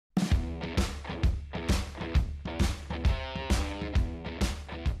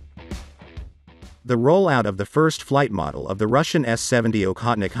The rollout of the first flight model of the Russian S-70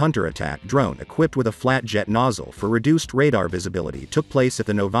 Okhotnik Hunter attack drone equipped with a flat jet nozzle for reduced radar visibility took place at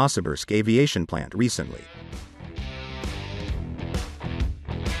the Novosibirsk Aviation Plant recently.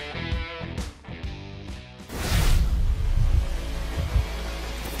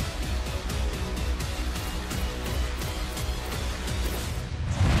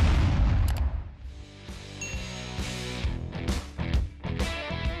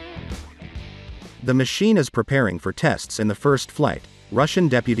 The machine is preparing for tests in the first flight, Russian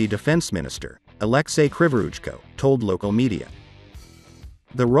Deputy Defense Minister, Alexei Krivoruchko, told local media.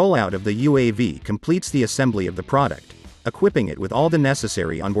 The rollout of the UAV completes the assembly of the product, equipping it with all the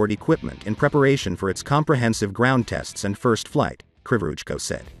necessary onboard equipment in preparation for its comprehensive ground tests and first flight, Krivoruchko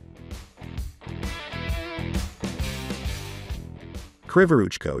said.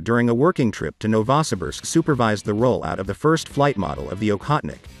 Krivoruchko during a working trip to Novosibirsk supervised the rollout of the first flight model of the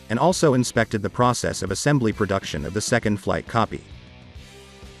Okhotnik, and also inspected the process of assembly production of the second flight copy.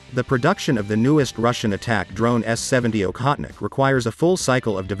 The production of the newest Russian attack drone S-70 Okhotnik requires a full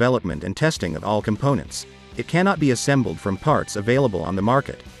cycle of development and testing of all components. It cannot be assembled from parts available on the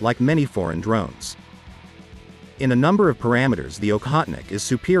market, like many foreign drones. In a number of parameters the Okhotnik is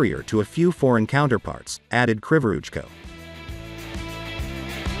superior to a few foreign counterparts, added Krivoruchko.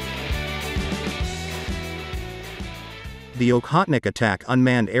 The Okhotnik attack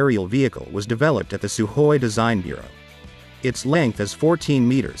unmanned aerial vehicle was developed at the Sukhoi Design Bureau. Its length is 14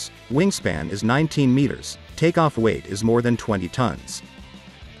 meters, wingspan is 19 meters, takeoff weight is more than 20 tons.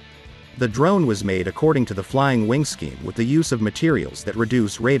 The drone was made according to the flying wing scheme with the use of materials that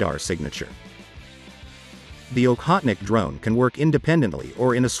reduce radar signature. The Okhotnik drone can work independently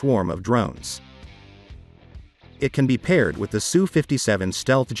or in a swarm of drones. It can be paired with the Su-57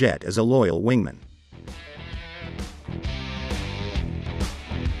 stealth jet as a loyal wingman.